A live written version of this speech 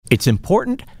It's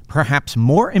important, perhaps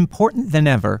more important than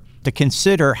ever, to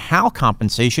consider how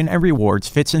compensation and rewards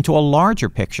fits into a larger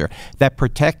picture that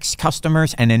protects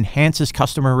customers and enhances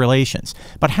customer relations.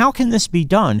 But how can this be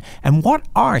done, and what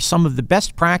are some of the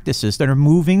best practices that are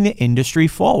moving the industry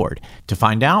forward? To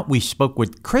find out, we spoke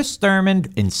with Chris Thurmond,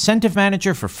 Incentive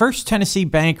Manager for First Tennessee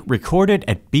Bank, recorded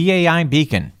at BAI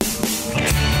Beacon.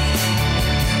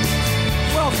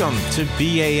 Welcome to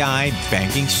BAI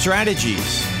Banking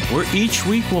Strategies, where each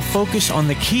week we'll focus on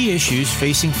the key issues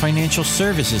facing financial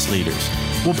services leaders.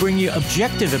 We'll bring you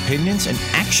objective opinions and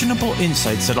actionable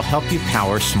insights that'll help you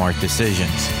power smart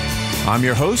decisions. I'm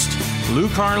your host, Lou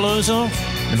Carlozo,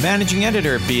 the managing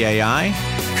editor of BAI.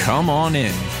 Come on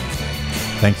in.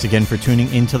 Thanks again for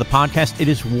tuning into the podcast. It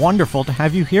is wonderful to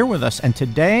have you here with us. And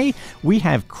today we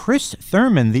have Chris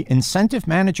Thurmond, the Incentive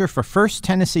Manager for First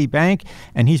Tennessee Bank,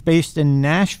 and he's based in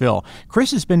Nashville. Chris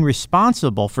has been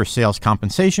responsible for sales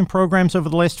compensation programs over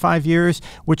the last 5 years,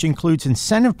 which includes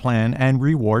incentive plan and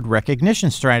reward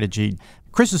recognition strategy.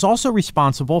 Chris is also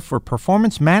responsible for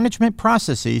performance management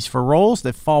processes for roles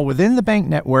that fall within the bank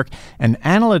network and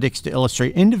analytics to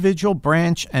illustrate individual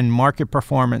branch and market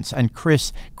performance. And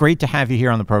Chris, great to have you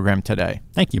here on the program today.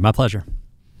 Thank you. My pleasure.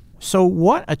 So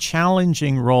what a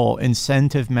challenging role,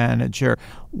 incentive manager.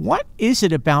 What is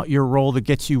it about your role that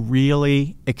gets you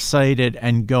really excited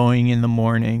and going in the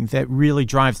morning, that really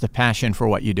drives the passion for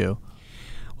what you do?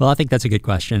 Well, I think that's a good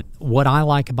question. What I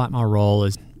like about my role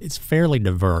is it's fairly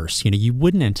diverse. You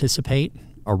wouldn't anticipate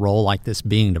a role like this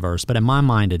being diverse, but in my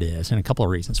mind it is, and a couple of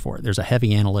reasons for it. There's a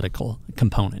heavy analytical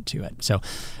component to it. So,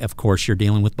 of course, you're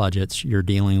dealing with budgets, you're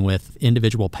dealing with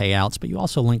individual payouts, but you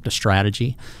also link to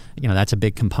strategy. That's a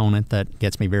big component that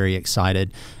gets me very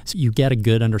excited. So you get a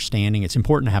good understanding. It's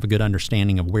important to have a good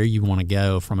understanding of where you want to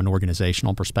go from an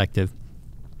organizational perspective.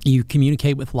 You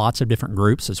communicate with lots of different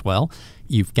groups as well.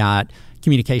 You've got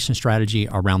communication strategy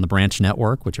around the branch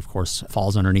network, which of course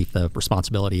falls underneath the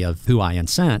responsibility of who I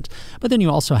incent. But then you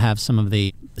also have some of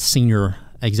the senior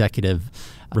executive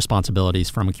responsibilities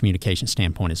from a communication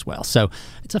standpoint as well. So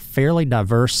it's a fairly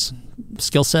diverse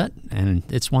skill set, and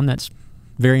it's one that's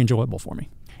very enjoyable for me.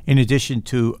 In addition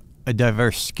to a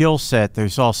diverse skill set,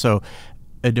 there's also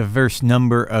a diverse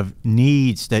number of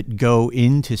needs that go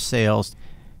into sales.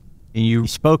 You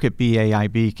spoke at BAI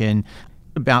Beacon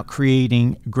about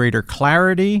creating greater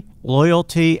clarity,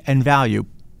 loyalty, and value.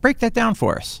 Break that down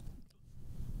for us.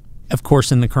 Of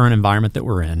course, in the current environment that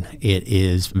we're in, it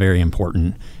is very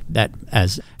important that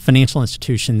as financial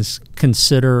institutions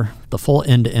consider the full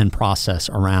end-to-end process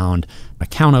around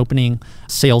account opening,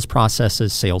 sales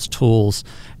processes, sales tools,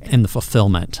 and the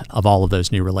fulfillment of all of those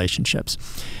new relationships.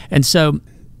 And so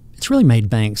it's really made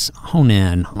banks hone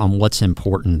in on what's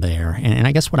important there. And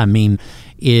I guess what I mean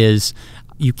is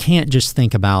you can't just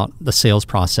think about the sales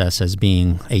process as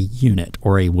being a unit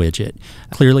or a widget.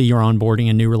 Clearly, you're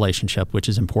onboarding a new relationship, which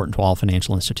is important to all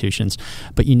financial institutions,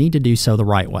 but you need to do so the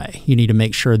right way. You need to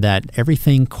make sure that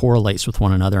everything correlates with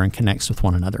one another and connects with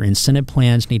one another. Incentive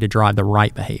plans need to drive the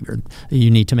right behavior. You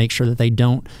need to make sure that they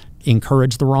don't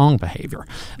encourage the wrong behavior.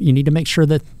 You need to make sure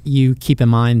that you keep in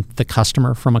mind the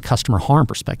customer from a customer harm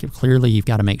perspective. Clearly, you've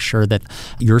got to make sure that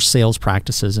your sales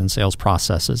practices and sales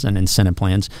processes and incentive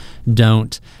plans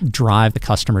don't drive the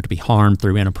customer to be harmed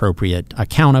through inappropriate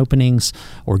account openings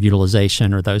or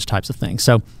utilization or those types of things.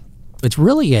 So it's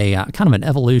really a kind of an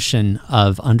evolution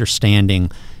of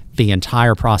understanding the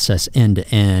entire process end to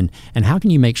end, and how can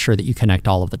you make sure that you connect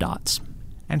all of the dots?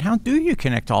 And how do you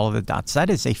connect all of the dots? That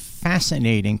is a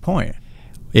fascinating point.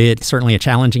 It's certainly a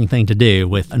challenging thing to do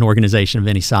with an organization of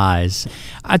any size.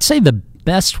 I'd say the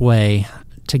best way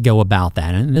to go about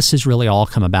that, and this has really all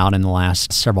come about in the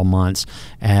last several months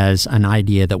as an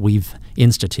idea that we've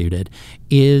instituted,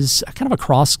 is kind of a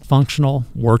cross-functional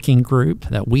working group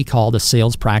that we call the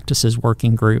Sales Practices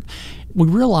Working Group. We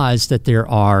realize that there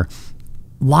are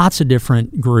lots of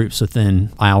different groups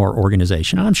within our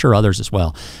organization, and I'm sure others as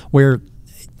well, where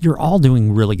you're all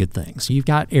doing really good things. You've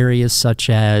got areas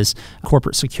such as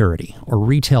corporate security or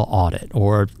retail audit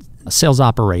or sales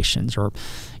operations or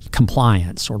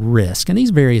compliance or risk, and these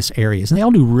various areas. And they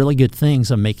all do really good things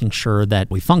of making sure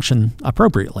that we function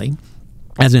appropriately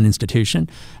as an institution.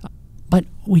 But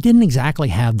we didn't exactly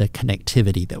have the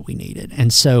connectivity that we needed.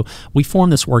 And so we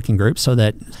formed this working group so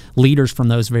that leaders from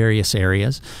those various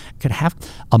areas could have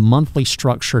a monthly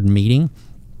structured meeting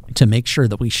to make sure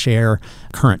that we share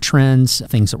current trends,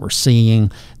 things that we're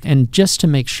seeing, and just to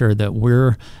make sure that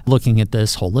we're looking at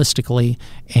this holistically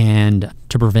and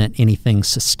to prevent anything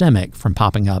systemic from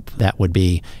popping up that would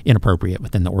be inappropriate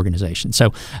within the organization.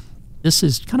 So this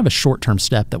is kind of a short-term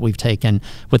step that we've taken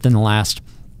within the last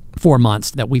 4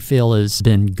 months that we feel has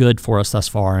been good for us thus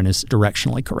far and is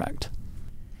directionally correct.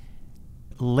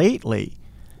 Lately,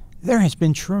 there has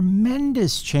been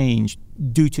tremendous change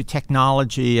due to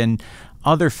technology and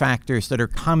other factors that are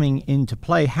coming into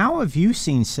play. How have you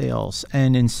seen sales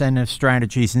and incentive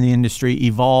strategies in the industry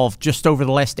evolve just over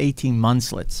the last 18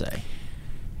 months, let's say?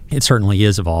 It certainly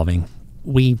is evolving.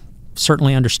 We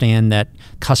certainly understand that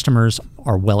customers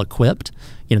are well equipped.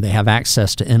 They have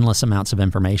access to endless amounts of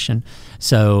information.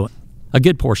 So a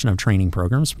good portion of training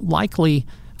programs likely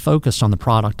focused on the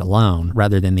product alone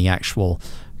rather than the actual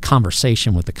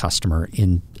conversation with the customer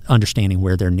in understanding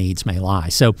where their needs may lie.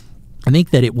 So I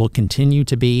think that it will continue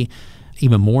to be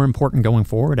even more important going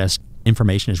forward as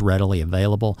information is readily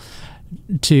available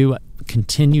to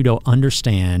continue to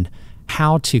understand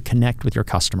how to connect with your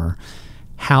customer,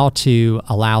 how to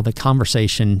allow the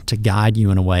conversation to guide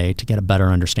you in a way to get a better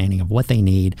understanding of what they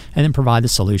need and then provide the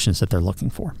solutions that they're looking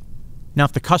for. Now,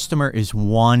 if the customer is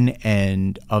one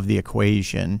end of the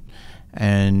equation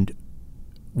and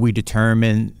we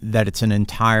determine that it's an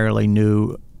entirely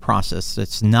new process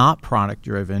that's not product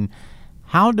driven,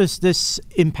 how does this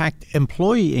impact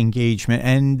employee engagement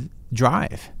and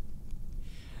drive?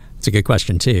 It's a good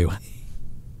question, too.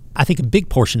 I think a big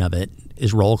portion of it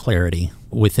is role clarity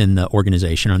within the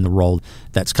organization and the role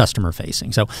that's customer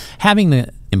facing. So having the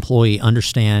employee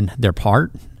understand their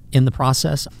part in the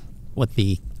process, what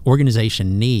the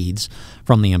organization needs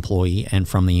from the employee and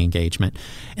from the engagement,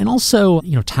 and also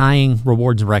tying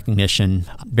rewards and recognition,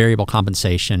 variable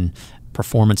compensation,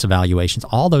 performance evaluations,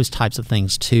 all those types of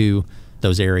things to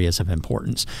those areas of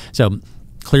importance. So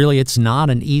clearly it's not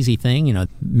an easy thing.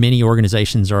 Many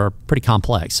organizations are pretty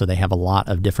complex, so they have a lot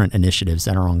of different initiatives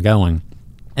that are ongoing.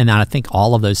 And I think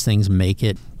all of those things make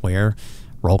it where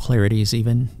role clarity is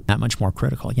even that much more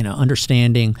critical.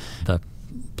 Understanding the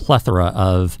plethora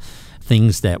of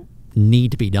things that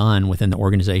need to be done within the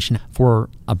organization. For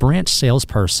a branch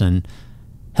salesperson,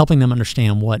 helping them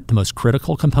understand what the most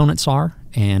critical components are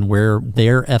and where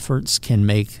their efforts can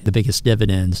make the biggest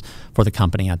dividends for the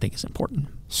company, I think is important.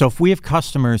 So if we have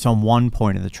customers on one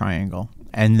point of the triangle,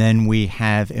 and then we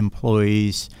have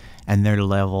employees and their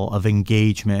level of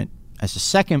engagement as a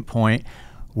second point,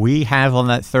 we have on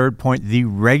that third point the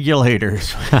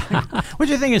regulators, which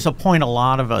I think is a point a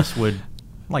lot of us would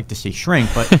like to see shrink.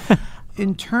 But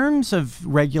in terms of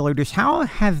regulators, how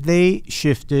have they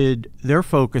shifted their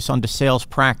focus onto sales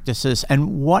practices,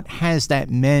 and what has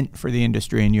that meant for the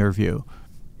industry in your view?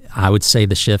 I would say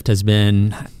the shift has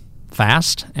been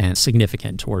fast and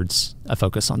significant towards a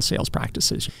focus on sales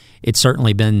practices. It's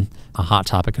certainly been a hot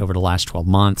topic over the last 12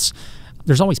 months.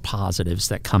 There's always positives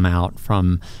that come out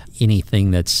from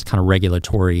anything that's kind of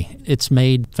regulatory. It's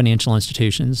made financial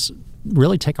institutions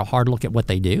really take a hard look at what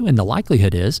they do, and the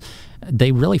likelihood is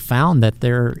they really found that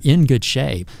they're in good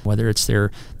shape, whether it's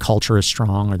their culture is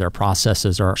strong or their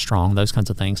processes are strong, those kinds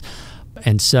of things.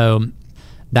 And so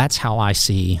that's how I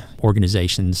see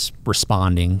organizations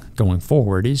responding going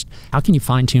forward is how can you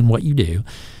fine-tune what you do,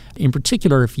 in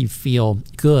particular if you feel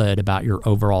good about your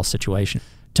overall situation,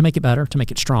 to make it better, to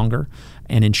make it stronger,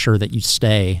 and ensure that you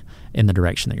stay in the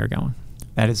direction that you're going.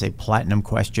 That is a platinum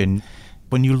question.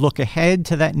 When you look ahead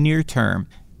to that near term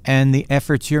and the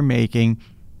efforts you're making,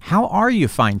 how are you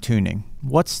fine-tuning?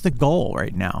 What's the goal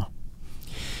right now?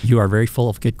 You are very full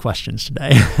of good questions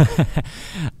today.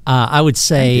 I would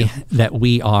say that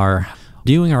we are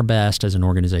doing our best as an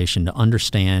organization to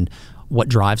understand what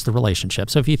drives the relationship.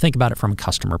 So if you think about it from a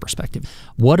customer perspective,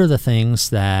 what are the things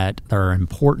that are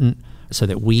important so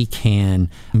that we can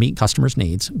meet customers'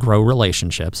 needs, grow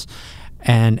relationships,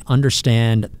 and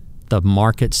understand the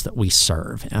markets that we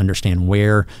serve, understand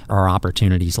where our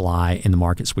opportunities lie in the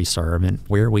markets we serve and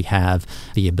where we have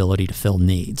the ability to fill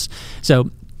needs.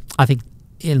 So I think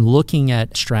in looking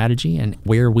at strategy and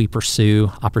where we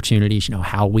pursue opportunities,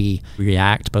 how we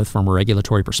react both from a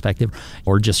regulatory perspective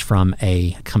or just from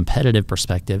a competitive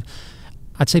perspective,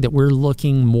 I'd say that we're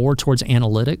looking more towards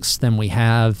analytics than we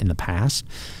have in the past.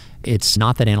 It's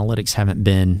not that analytics haven't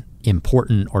been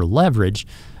important or leveraged,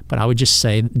 but I would just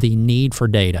say the need for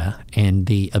data and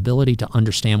the ability to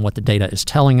understand what the data is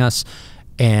telling us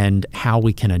and how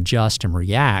we can adjust and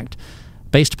react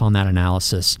based upon that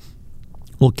analysis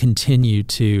will continue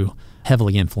to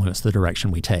heavily influence the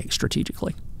direction we take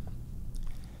strategically.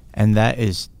 And that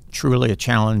is truly a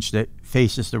challenge that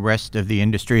faces the rest of the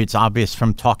industry. It's obvious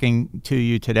from talking to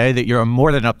you today that you're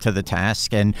more than up to the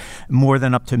task and more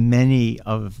than up to many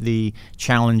of the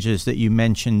challenges that you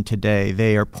mentioned today.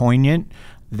 They are poignant,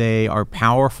 they are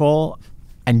powerful,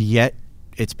 and yet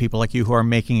it's people like you who are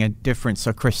making a difference.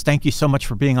 So Chris, thank you so much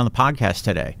for being on the podcast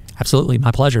today. Absolutely.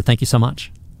 My pleasure. Thank you so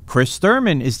much. Chris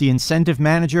Thurman is the incentive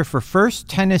manager for First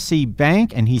Tennessee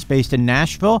Bank, and he's based in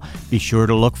Nashville. Be sure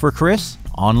to look for Chris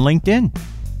on LinkedIn.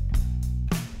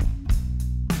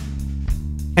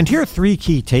 And here are 3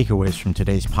 key takeaways from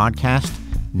today's podcast.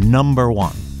 Number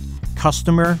 1,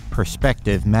 customer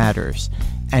perspective matters.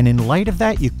 And in light of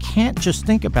that, you can't just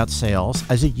think about sales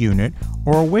as a unit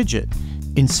or a widget.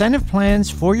 Incentive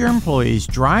plans for your employees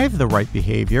drive the right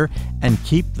behavior and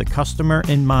keep the customer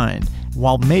in mind,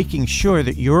 while making sure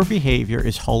that your behavior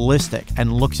is holistic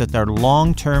and looks at their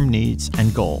long-term needs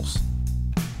and goals.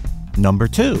 Number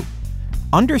 2,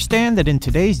 understand that in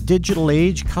today's digital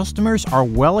age, customers are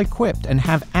well equipped and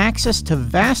have access to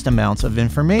vast amounts of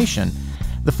information.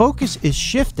 The focus is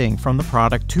shifting from the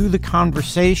product to the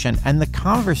conversation, and the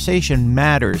conversation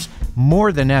matters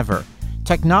more than ever.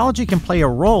 Technology can play a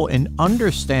role in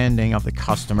understanding of the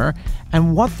customer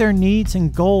and what their needs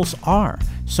and goals are.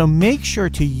 So make sure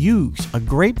to use a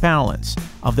great balance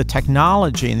of the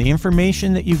technology and the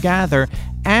information that you gather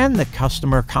and the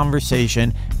customer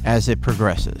conversation as it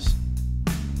progresses.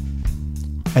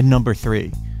 And number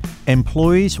 3,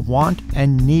 employees want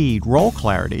and need role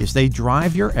clarity as they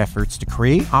drive your efforts to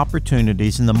create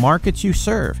opportunities in the markets you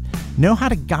serve. Know how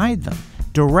to guide them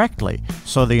directly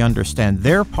so they understand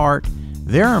their part,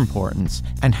 their importance,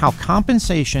 and how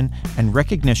compensation and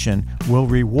recognition will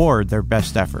reward their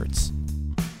best efforts.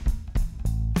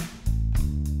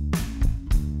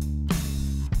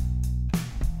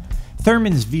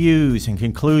 Thurman's views and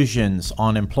conclusions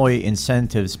on employee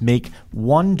incentives make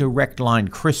one direct line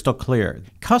crystal clear.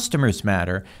 Customers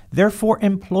matter, therefore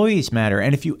employees matter,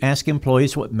 and if you ask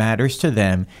employees what matters to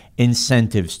them,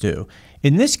 incentives do.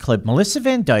 In this clip, Melissa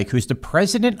Van Dyke, who's the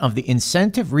president of the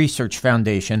Incentive Research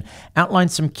Foundation,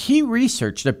 outlines some key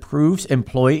research that proves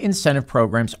employee incentive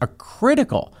programs are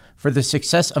critical for the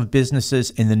success of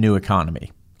businesses in the new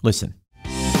economy. Listen.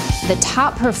 The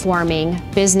top performing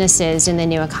businesses in the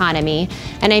new economy,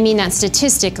 and I mean that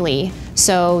statistically,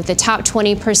 so the top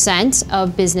 20%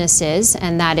 of businesses,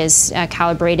 and that is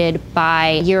calibrated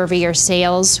by year-over-year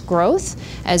sales growth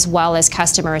as well as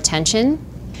customer retention.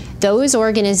 Those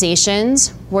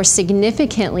organizations were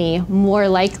significantly more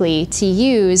likely to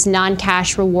use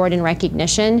non-cash reward and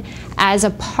recognition as a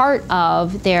part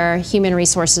of their human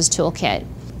resources toolkit.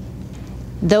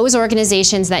 Those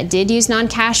organizations that did use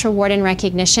non-cash reward and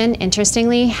recognition,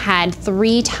 interestingly, had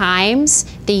 3 times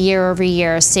the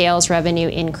year-over-year sales revenue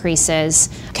increases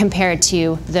compared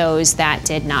to those that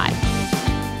did not.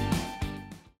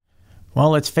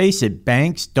 Well, let's face it,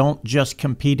 banks don't just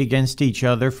compete against each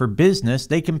other for business,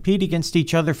 they compete against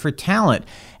each other for talent.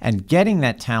 And getting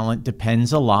that talent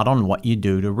depends a lot on what you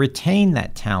do to retain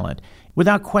that talent.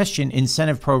 Without question,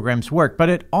 incentive programs work, but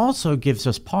it also gives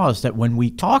us pause that when we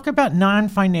talk about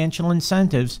non-financial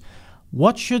incentives,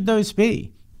 what should those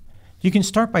be? You can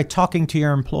start by talking to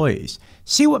your employees.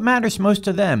 See what matters most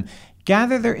to them.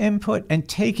 Gather their input and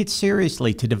take it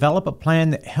seriously to develop a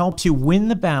plan that helps you win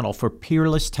the battle for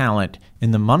peerless talent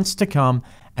in the months to come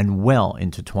and well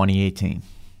into 2018.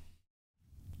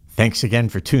 Thanks again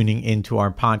for tuning into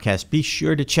our podcast. Be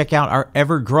sure to check out our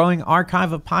ever-growing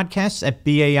archive of podcasts at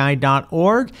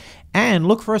BAI.org and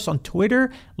look for us on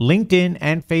Twitter, LinkedIn,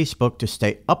 and Facebook to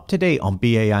stay up to date on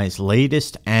BAI's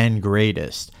latest and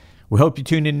greatest. We hope you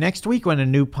tune in next week when a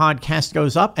new podcast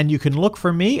goes up, and you can look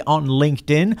for me on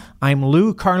LinkedIn. I'm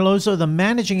Lou Carlozo, the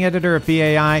managing editor of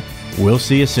BAI. We'll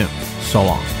see you soon. So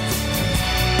long.